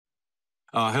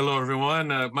Hello, everyone.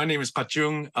 My name is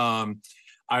Kachung.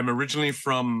 I'm originally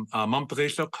from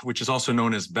Montreal, which is also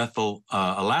known as Bethel,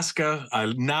 Alaska.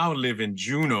 I now live in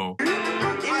Juneau.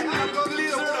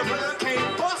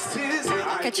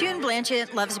 Kachun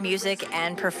Blanchett loves music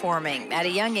and performing. At a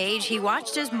young age, he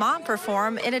watched his mom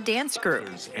perform in a dance group.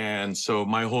 And so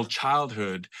my whole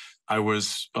childhood, I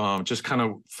was just kind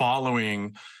of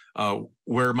following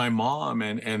where my mom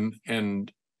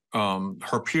and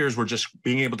her peers were just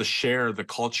being able to share the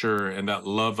culture and that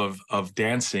love of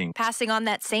dancing. Passing on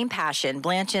that same passion,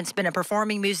 Blanchett's been a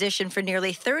performing musician for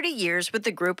nearly 30 years with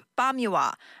the group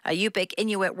Pamyua, a Yupik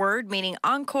Inuit word meaning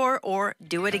encore or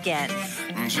do it again.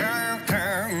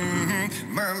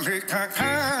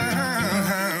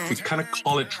 We kind of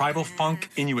call it tribal funk,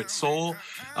 Inuit soul.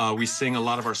 We sing a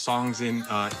lot of our songs in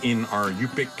our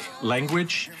Yupik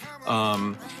language.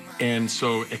 And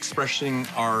so expressing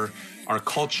our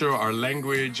culture, our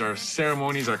language, our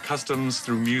ceremonies, our customs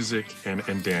through music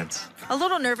and dance. A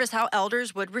little nervous how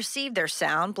elders would receive their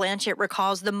sound, Blanchett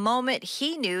recalls the moment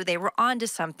he knew they were onto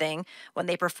something when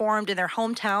they performed in their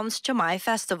hometown's Chamai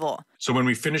Festival. So when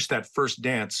we finished that first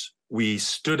dance, we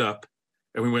stood up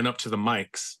and we went up to the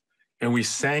mics and we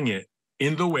sang it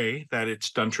in the way that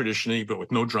it's done traditionally, but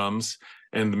with no drums.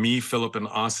 And me, Philip, and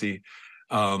Aussie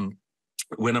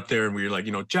went up there and we were like,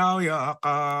 Jiao ya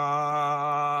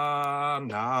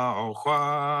nao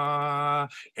hua.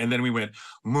 And then we went,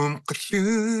 Mum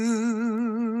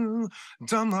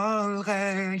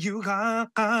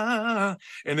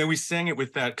and then we sang it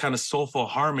with that kind of soulful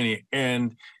harmony.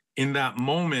 And in that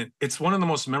moment, it's one of the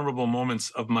most memorable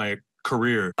moments of my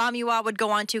career. Pamyua would go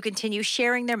on to continue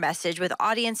sharing their message with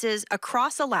audiences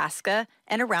across Alaska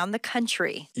and around the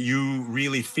country. You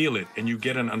really feel it and you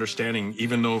get an understanding,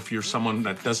 even though if you're someone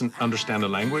that doesn't understand the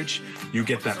language, you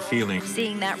get that feeling.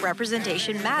 Seeing that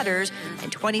representation matters. In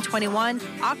 2021,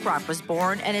 Akrock was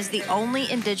born and is the only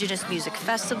Indigenous music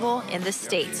festival in the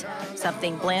States,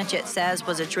 something Blanchett says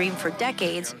was a dream for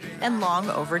decades and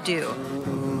long overdue.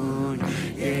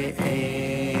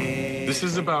 This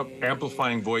is about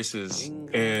amplifying voices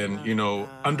and,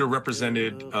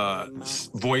 underrepresented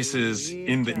voices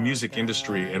in the music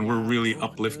industry, and we're really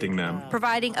uplifting them.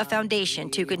 Providing a foundation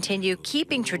to continue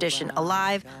keeping tradition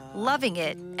alive, loving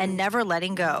it, and never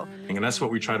letting go. And that's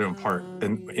what we try to impart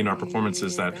in our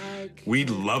performances, that we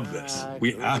love this.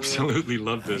 We absolutely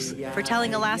love this. For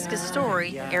telling Alaska's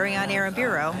story, Ariane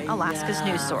Aramburo, Alaska's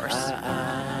news source.